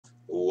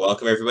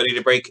Welcome everybody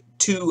to break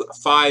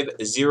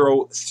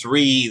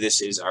 2503.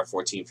 This is our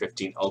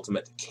 14-15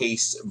 Ultimate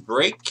Case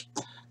break.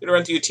 I'm going to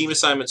run through your team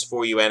assignments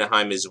for you.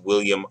 Anaheim is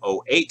William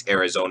 08.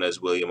 Arizona is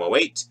William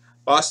 08.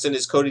 Boston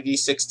is Cody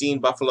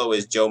D16. Buffalo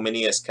is Joe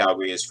Minius.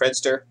 Calgary is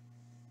Fredster.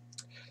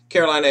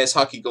 Carolina is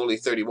Hockey Goalie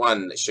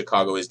 31.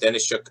 Chicago is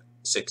Dennis Shook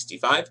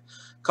 65.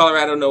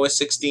 Colorado Noah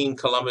 16.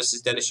 Columbus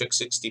is Dennis Shook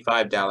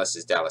 65. Dallas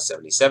is Dallas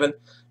 77.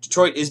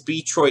 Detroit is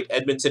Betroit.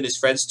 Edmonton is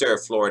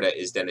Fredster. Florida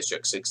is Dennis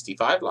Shook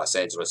 65. Los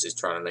Angeles is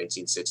Toronto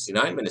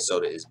 1969.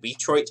 Minnesota is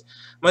Betroit.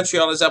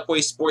 Montreal is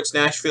Upway Sports.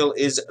 Nashville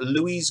is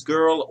Louis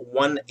Girl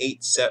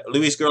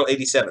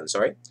 87.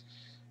 Sorry.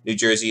 New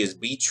Jersey is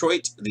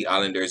Betroit. The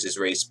Islanders is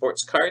Ray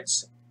Sports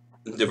Cards.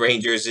 The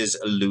Rangers is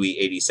Louis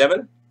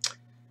 87.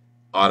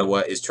 Ottawa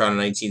is Toronto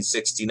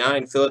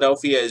 1969.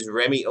 Philadelphia is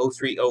Remy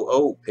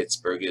 0300.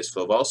 Pittsburgh is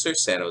Phil Balser.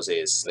 San Jose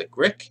is Slick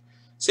Rick.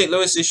 St.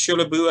 Louis is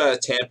Shulabua.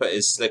 Tampa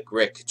is Slick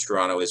Rick.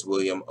 Toronto is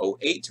William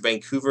 08.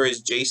 Vancouver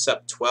is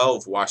JSUP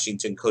 12.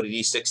 Washington Cody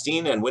D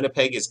 16. And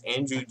Winnipeg is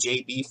Andrew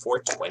JB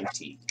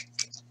 420.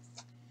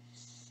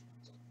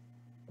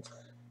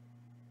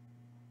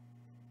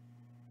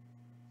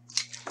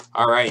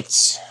 All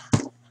right.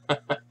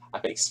 I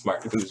make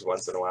smart moves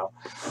once in a while.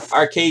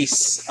 Our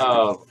case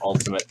of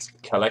Ultimate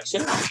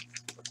Collection.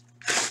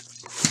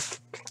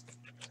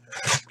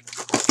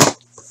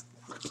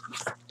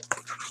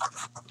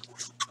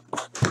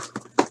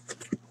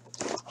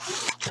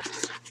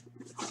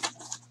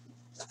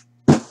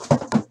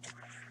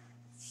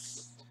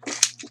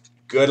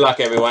 Good luck,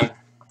 everyone.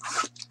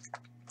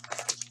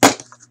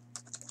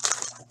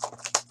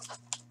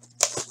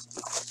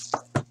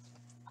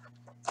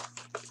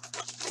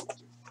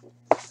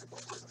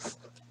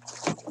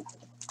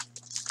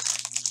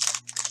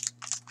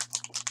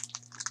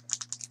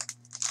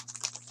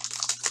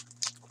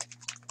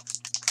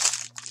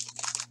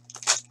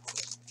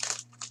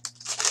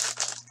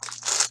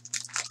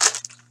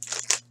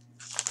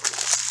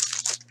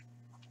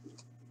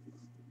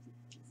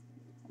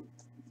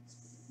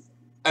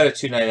 Out of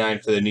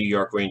 299 for the New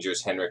York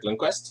Rangers, Henrik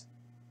Lundqvist.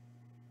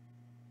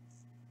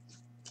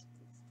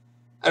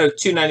 Out of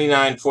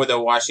 299 for the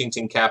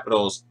Washington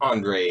Capitals,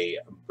 Andrei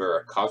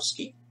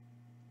Burakovsky.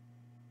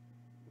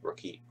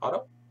 Rookie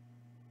auto.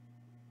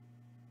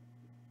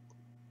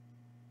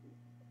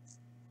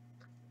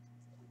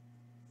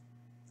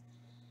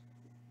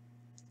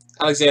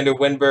 Alexander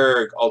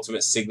Wenberg,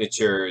 Ultimate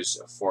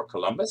Signatures for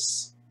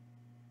Columbus.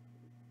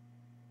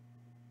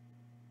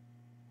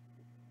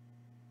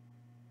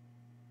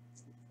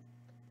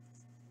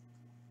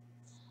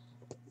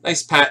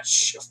 Nice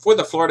patch for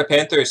the Florida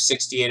Panthers,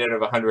 68 out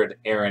of 100,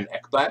 Aaron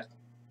Ekblad.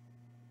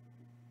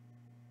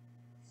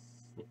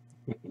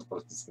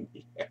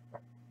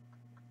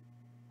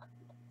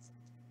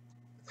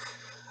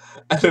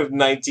 Out of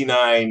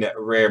 99,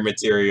 Rare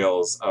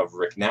Materials of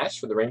Rick Nash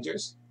for the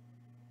Rangers.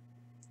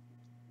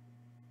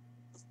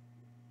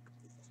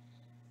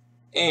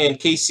 And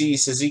Casey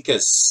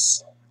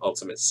Cizikas,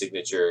 Ultimate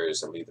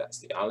Signatures. I believe that's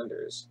the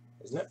Islanders,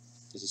 isn't it?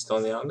 Is he still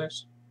in the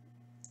Islanders?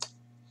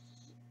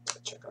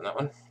 Check on that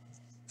one.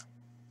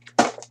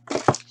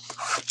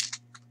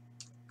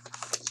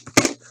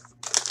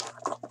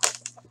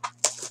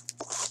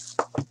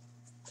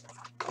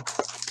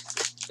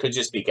 Could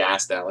just be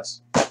gas,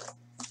 Dallas.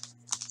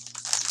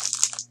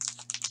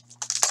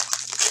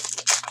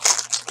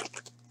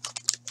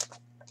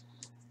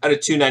 Out of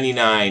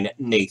 299,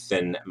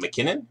 Nathan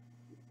McKinnon.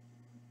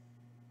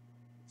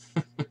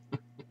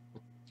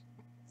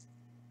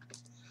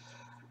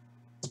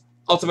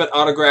 Ultimate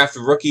Autographed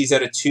Rookies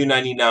out of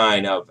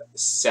 299 of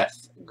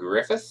Seth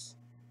Griffith.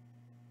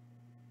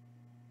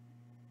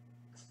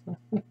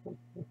 I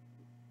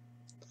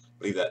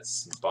believe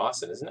that's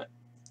Boston, isn't it?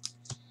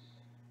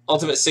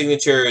 Ultimate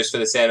Signatures for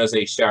the San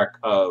Jose Sharks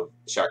of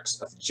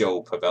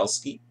Joe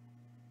Pavelski.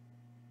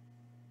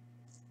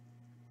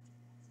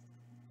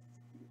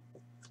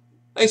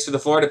 Nice for the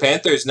Florida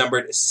Panthers,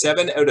 numbered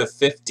 7 out of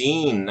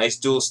 15. Nice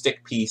dual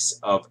stick piece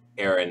of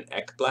Aaron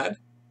Ekblad.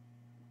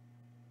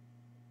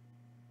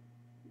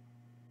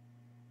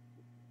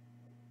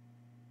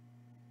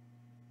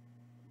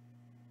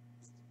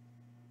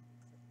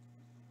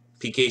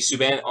 PK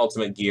Subban,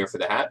 Ultimate Gear for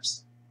the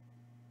Habs.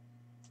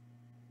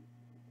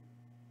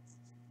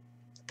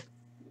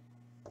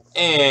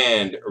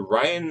 And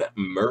Ryan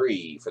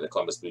Murray for the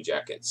Columbus Blue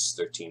Jackets,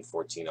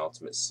 13-14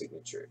 Ultimate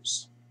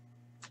Signatures.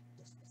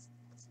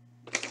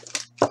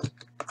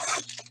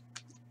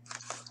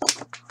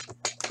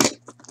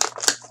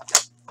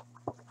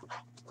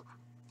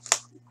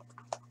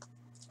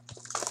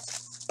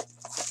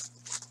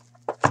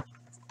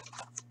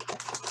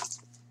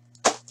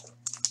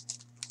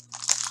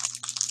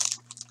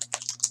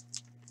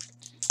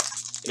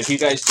 If you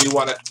guys do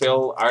want to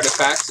fill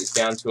artifacts, it's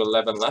down to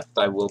 11 left.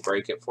 I will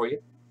break it for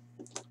you.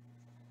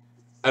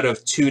 Out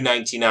of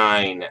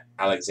 299,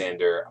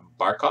 Alexander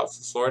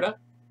Barkov, Florida.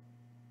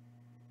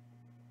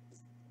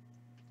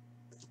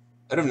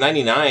 Out of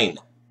 99,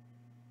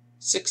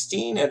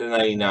 16 out of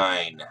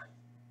 99.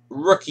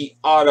 Rookie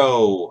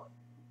auto,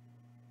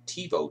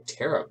 Teuvo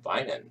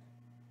Teravainen.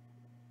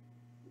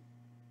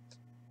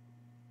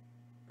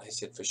 Nice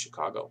hit for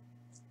Chicago.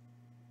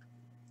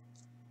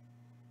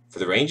 For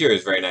the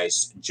Rangers, very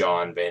nice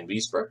John Van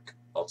Beesbrook,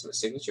 Ultimate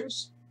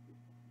Signatures.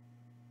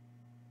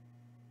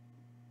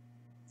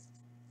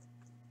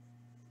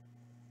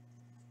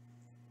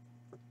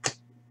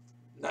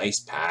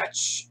 Nice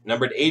patch.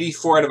 Numbered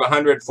 84 out of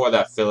 100 for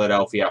the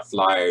Philadelphia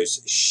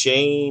Flyers,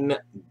 Shane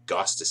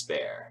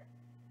Gostisbehere.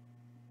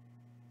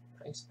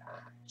 Nice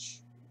patch.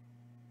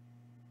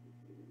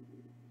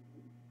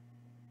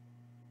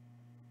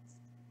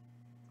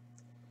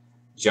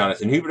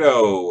 Jonathan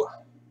Huberdeau,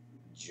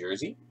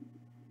 jersey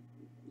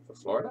for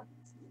Florida.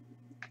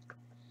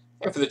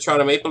 And for the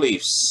Toronto Maple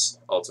Leafs,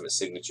 Ultimate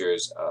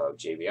Signatures of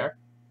JVR.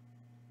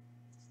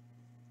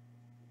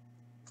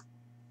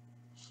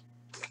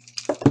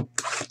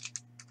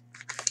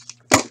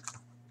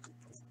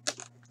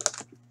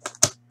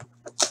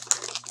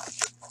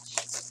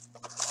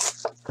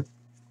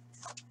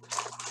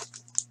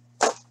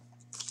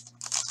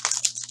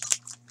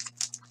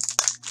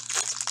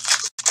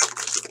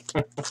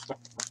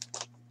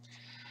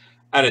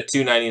 Out of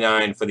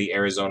 299 for the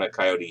Arizona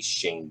Coyotes,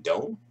 Shane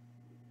Doan.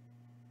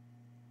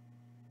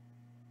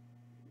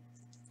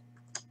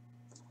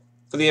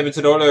 For the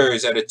Edmonton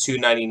Oilers, out of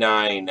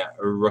 299,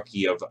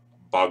 rookie of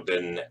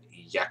Bogdan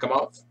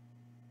Yakimov.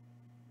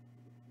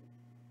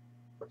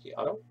 Rookie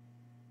auto.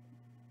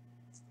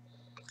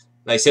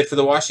 Nice hit for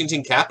the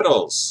Washington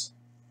Capitals.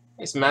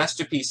 Nice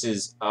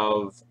masterpieces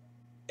of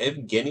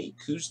Evgeny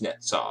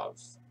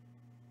Kuznetsov.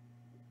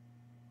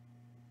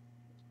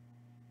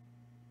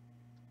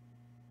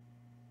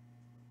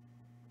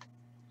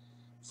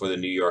 For the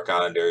New York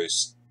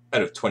Islanders,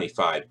 out of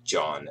 25,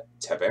 John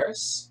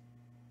Tavares.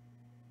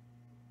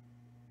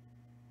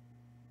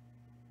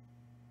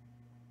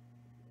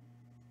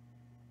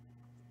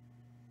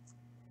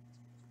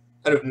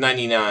 Out of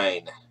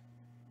 99,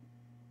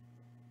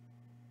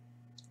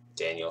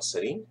 Daniel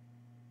Sedin.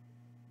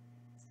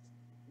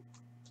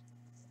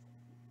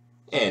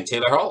 And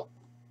Taylor Hall,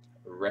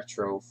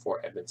 retro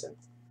for Edmonton.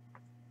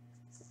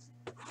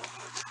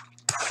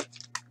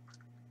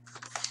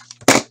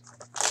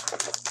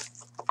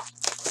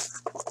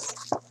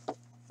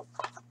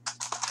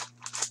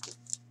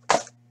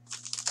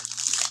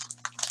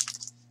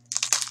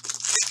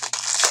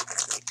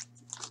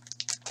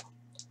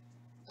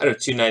 Out of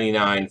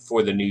 299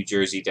 for the New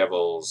Jersey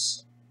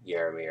Devils,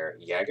 Jaromir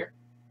Jagr.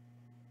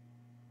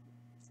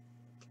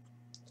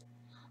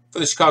 For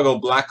the Chicago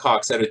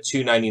Blackhawks, out of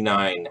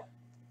 299,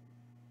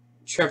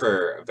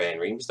 Trevor Van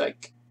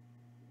Riemsdyk,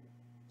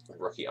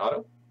 rookie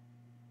auto.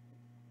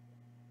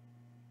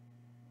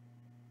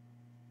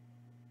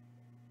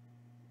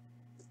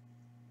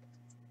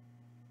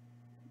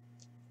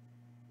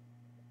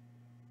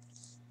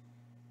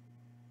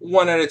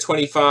 One out of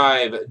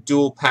 25,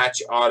 dual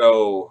patch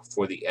auto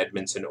for the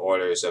Edmonton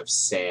Oilers of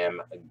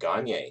Sam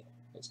Gagner.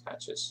 Nice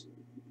patches.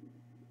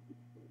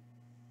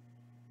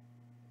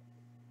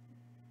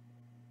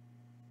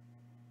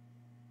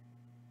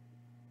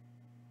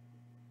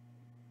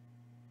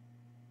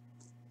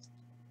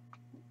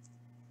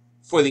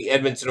 For the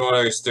Edmonton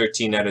Oilers,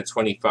 13 out of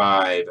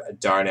 25,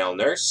 Darnell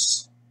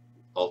Nurse,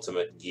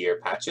 Ultimate Gear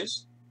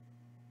patches.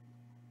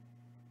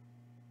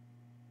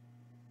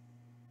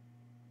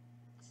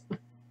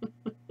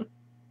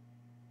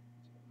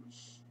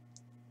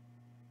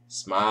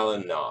 Smile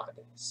and nod.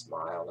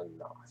 Smile and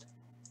nod.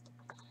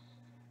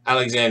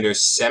 Alexander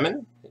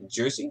Semin,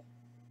 jersey.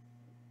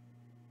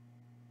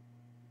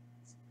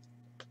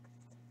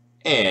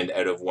 And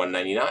out of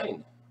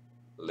 199,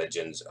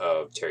 Legends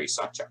of Terry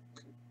Sawchuk.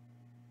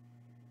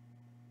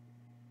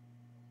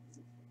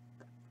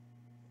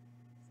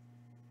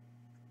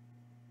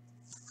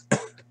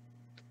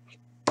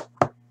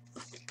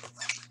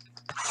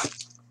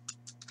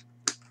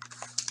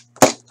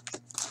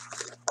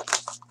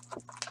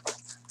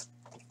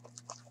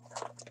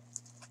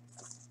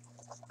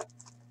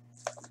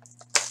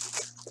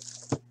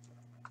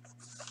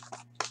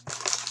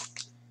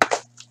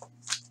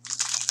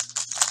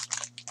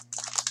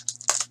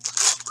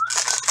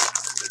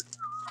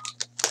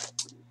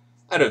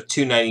 Out of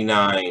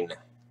 299,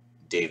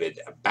 David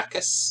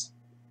Backes.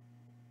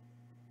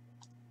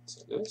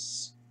 St.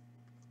 Louis.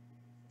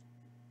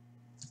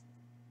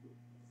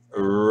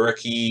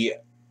 Rookie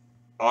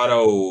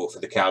auto for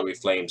the Calgary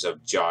Flames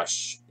of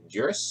Josh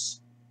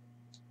Juris.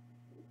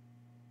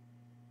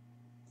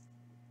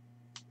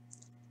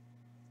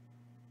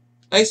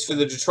 Nice for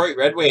the Detroit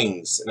Red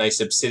Wings.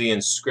 Nice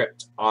Obsidian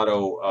script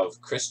auto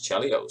of Chris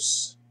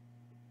Chelios.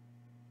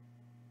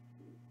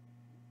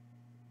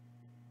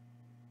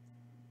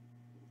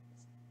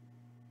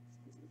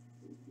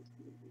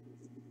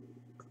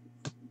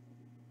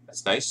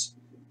 That's nice.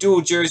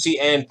 Dual jersey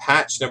and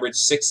patch numbered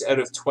 6 out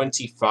of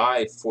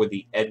 25 for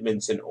the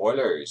Edmonton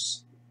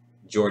Oilers.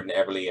 Jordan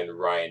Eberle and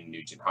Ryan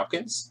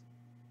Nugent-Hopkins.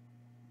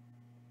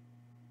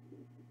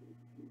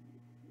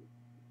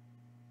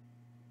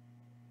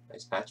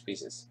 Nice patch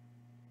pieces.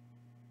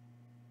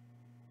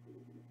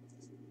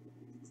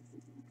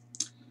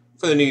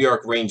 For the New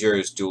York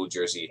Rangers, dual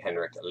jersey,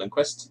 Henrik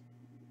Lundqvist.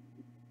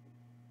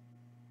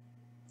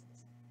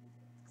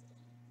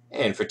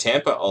 And for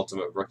Tampa,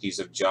 Ultimate Rookies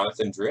of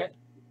Jonathan Drouin.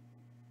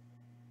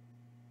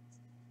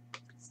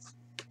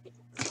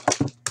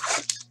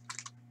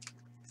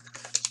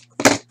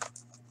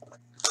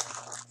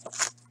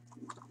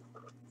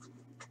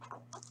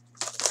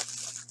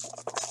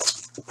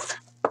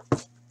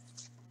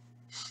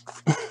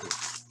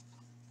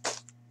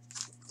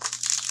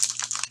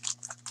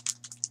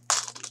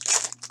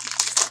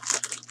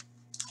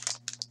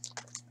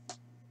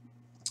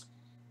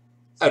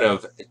 Out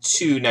of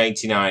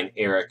 299,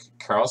 Erik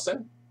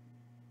Karlsson.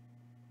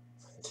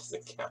 That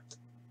doesn't count.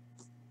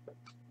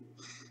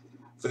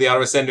 For the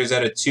Ottawa Senators,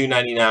 out of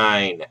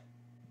 299,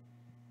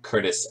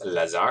 Curtis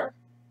Lazar.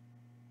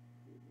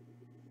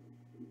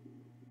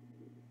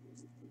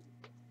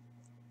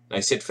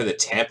 Nice hit for the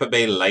Tampa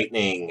Bay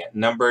Lightning.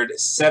 Numbered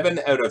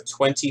 7 out of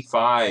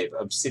 25.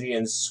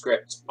 Obsidian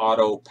Script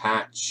Auto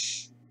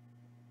Patch.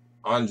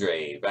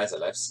 Andrei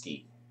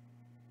Vasilevsky.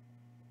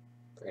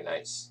 Very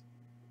nice.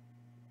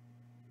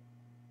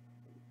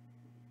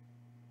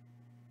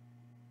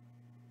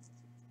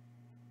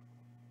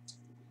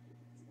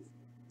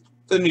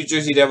 The New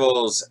Jersey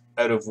Devils,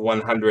 out of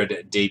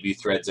 100, debut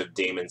threads of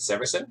Damon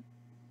Severson.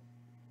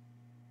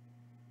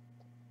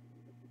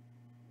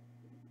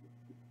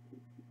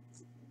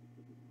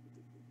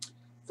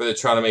 For the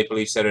Toronto Maple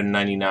Leafs, out of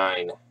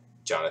 99,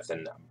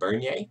 Jonathan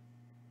Bernier.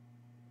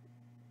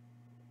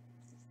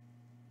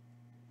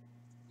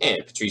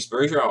 And Patrice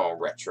Bergeron,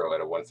 retro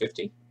out of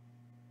 150.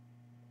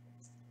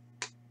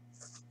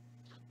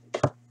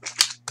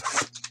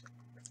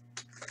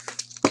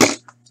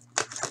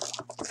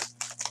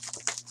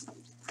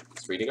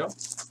 Three to go.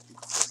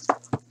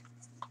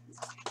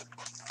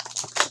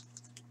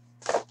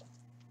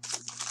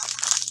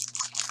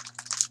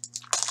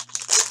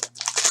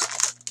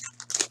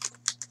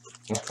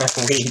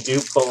 We do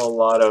pull a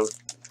lot of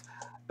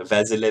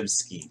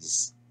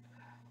Vasilevskis.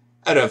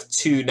 Out of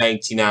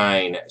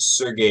 299,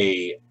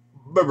 Sergei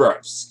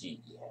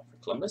Bobrovsky for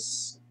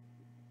Columbus.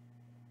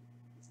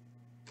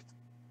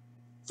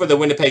 For the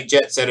Winnipeg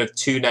Jets, out of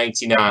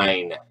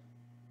 299,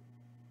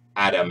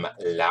 Adam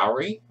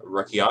Lowry,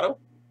 rookie auto.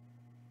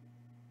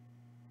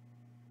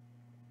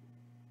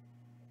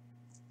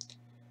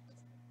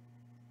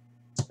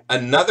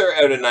 Another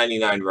out of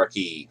 99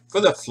 rookie for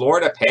the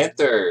Florida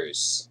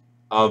Panthers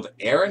of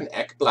Aaron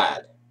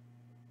Ekblad.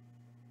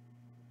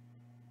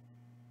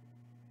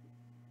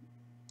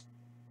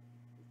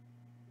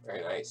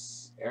 Very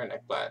nice. Aaron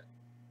Ekblad.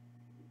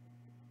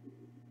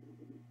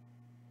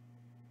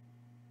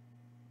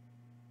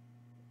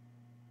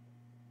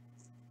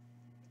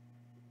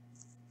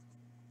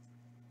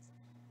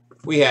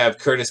 We have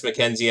Curtis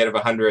McKenzie out of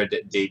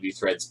 100 debut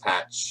threads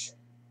patch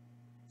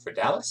for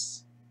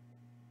Dallas.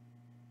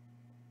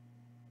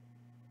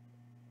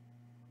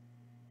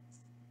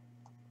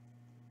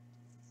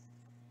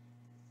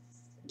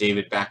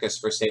 David Backes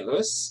for St.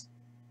 Louis.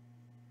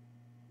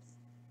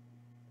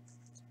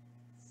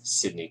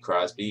 Sidney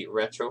Crosby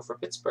retro for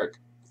Pittsburgh.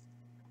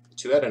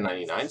 2 out of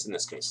 99s in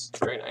this case.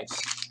 Very nice.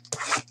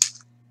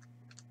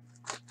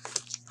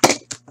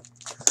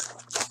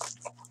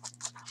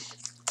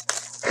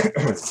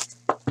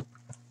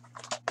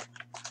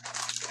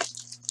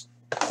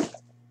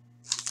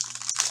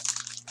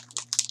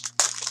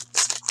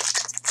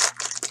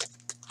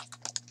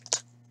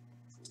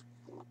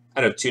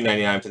 Out of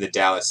 299 for the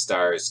Dallas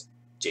Stars,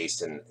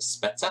 Jason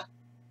Spezza.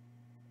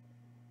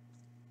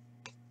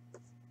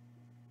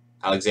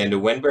 Alexander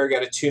Wenberg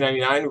out of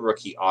 299,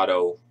 rookie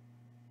auto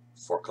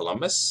for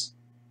Columbus.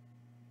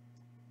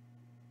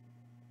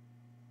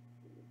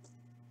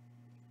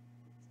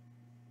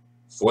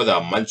 For the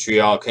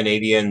Montreal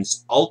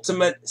Canadiens,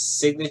 ultimate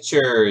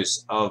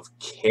signatures of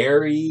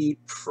Carey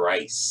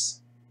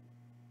Price.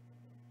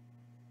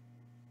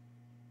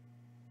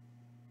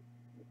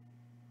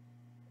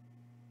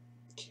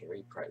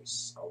 Carey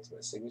Price,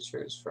 ultimate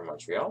signatures for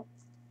Montreal.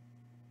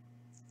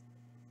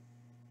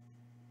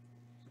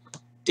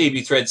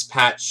 Debut threads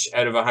patch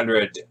out of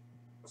 100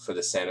 for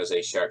the San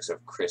Jose Sharks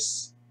of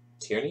Chris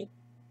Tierney.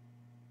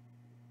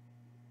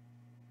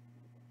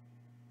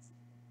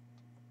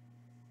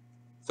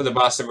 For the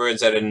Boston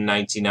Bruins out of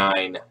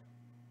 99,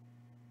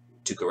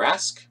 Tuukka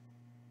Rask.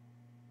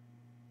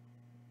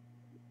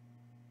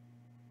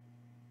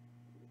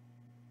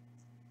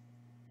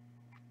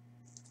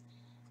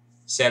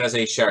 San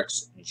Jose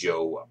Sharks,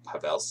 Joe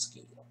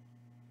Pavelski.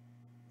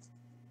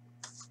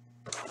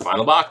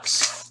 Final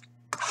box.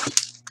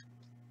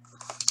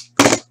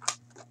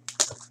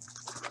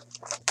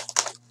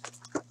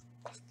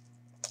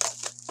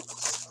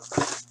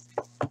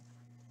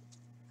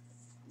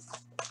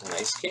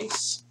 Nice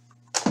case.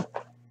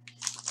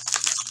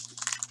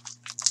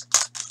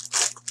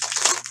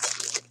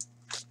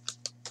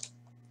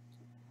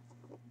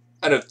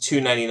 Out of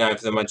 299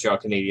 for the Montreal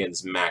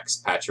Canadiens,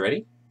 Max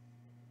Pacioretty.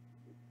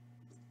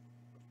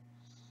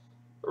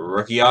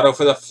 Rookie auto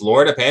for the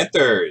Florida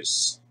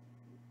Panthers,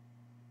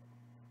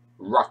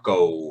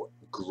 Rocco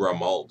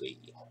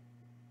Grimaldi.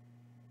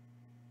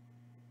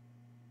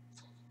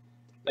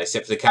 Nice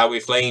hit for the Calgary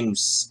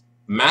Flames,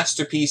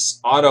 Masterpiece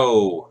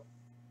auto,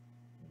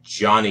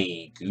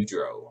 Johnny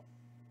Gaudreau.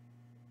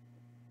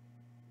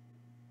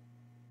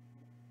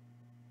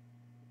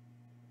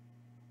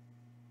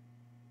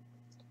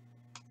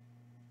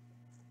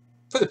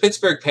 For the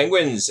Pittsburgh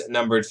Penguins,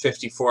 numbered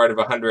 54 out of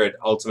 100,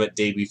 Ultimate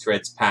Debut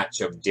Threads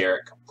patch of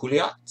Derek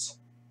Pouliot.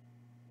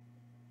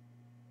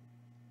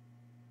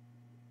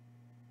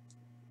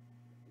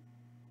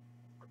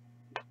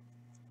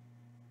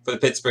 For the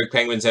Pittsburgh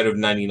Penguins, out of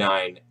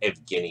 99,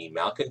 Evgeny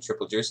Malkin,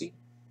 triple jersey.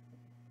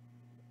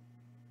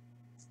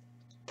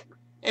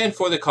 And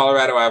for the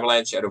Colorado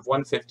Avalanche, out of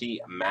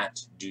 150, Matt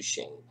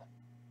Duchene.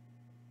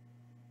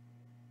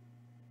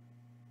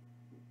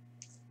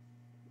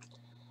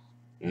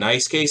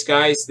 Nice case,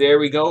 guys. There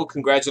we go.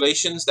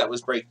 Congratulations. That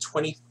was break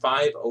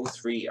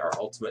 2503, our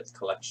Ultimate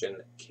Collection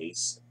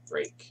case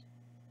break.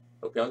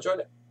 Hope you all enjoyed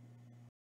it.